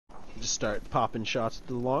Just start popping shots with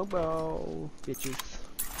the longbow, bitches.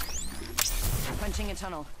 Punching a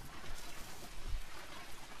tunnel.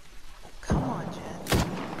 Come on, Jen.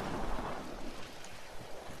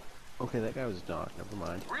 Okay, that guy was knocked. Never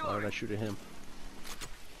mind. Why did I shoot at him?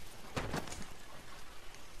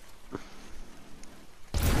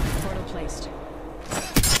 Portal placed.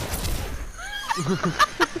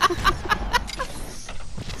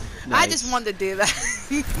 Nice. I just wanted to do that.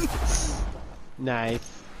 Nice.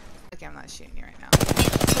 Okay, I'm not shooting you right now.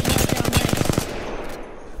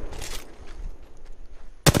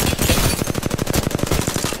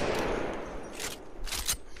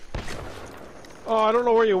 Oh, I don't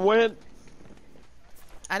know where you went.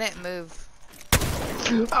 I didn't move.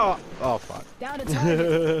 Oh, oh fuck. Down to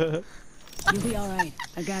target. You'll be alright.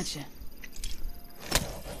 I gotcha.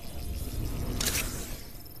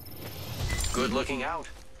 Good looking out.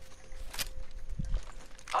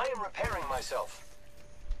 I am repairing myself.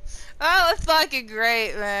 Oh, that's fucking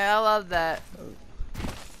great, man. I love that.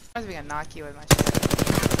 I was gonna knock you with my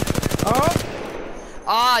shit. Oh!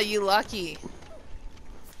 Aw, you lucky.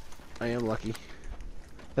 I am lucky.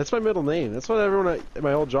 That's my middle name. That's what everyone at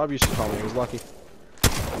my old job used to call me. Was Lucky.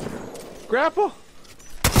 Grapple!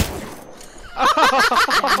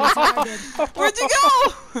 Where'd you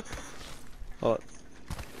go? Oh,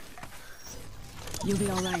 You'll be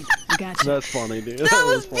alright. I gotcha. that's funny, dude. That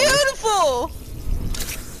was funny. beautiful.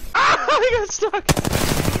 Ah! I got stuck!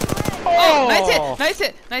 Oh, nice hit, nice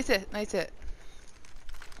hit, nice hit, nice hit.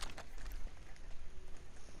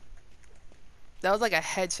 That was like a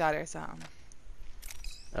headshot or something.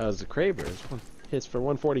 That was a Kraber. Hits for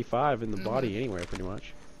 145 in the body anywhere, pretty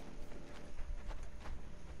much.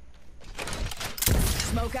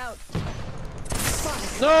 Smoke out.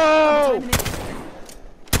 No!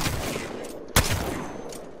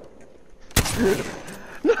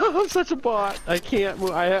 No, I'm such a bot. I can't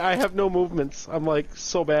move. I have no movements. I'm like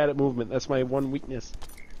so bad at movement. That's my one weakness.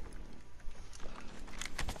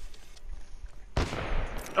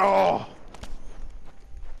 Oh!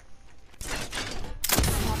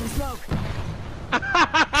 Popping smoke.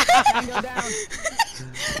 Tango down.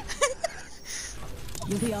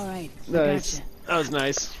 You'll be alright. I Nice. gotcha. That was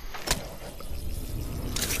nice.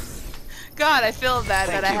 God, I feel bad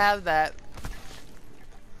Thank that I you. have that.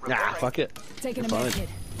 Nah, fuck it. Taking a You're med fine. kit.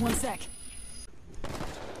 1 sec.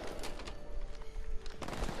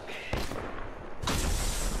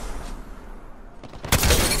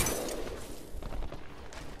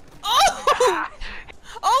 Oh!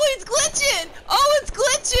 Oh, it's glitching! Oh, it's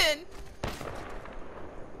glitching!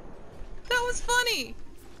 That was funny.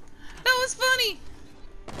 That was funny.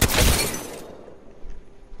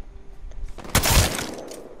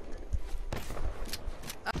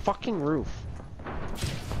 Fucking roof.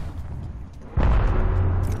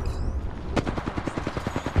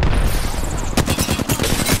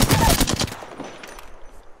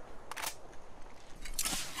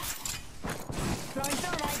 Throwing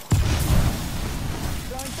thermite.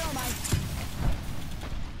 Throwing thermite.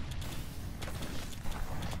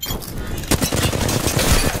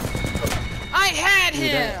 I had Dude,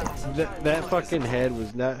 him! that fucking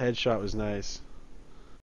headshot was nice.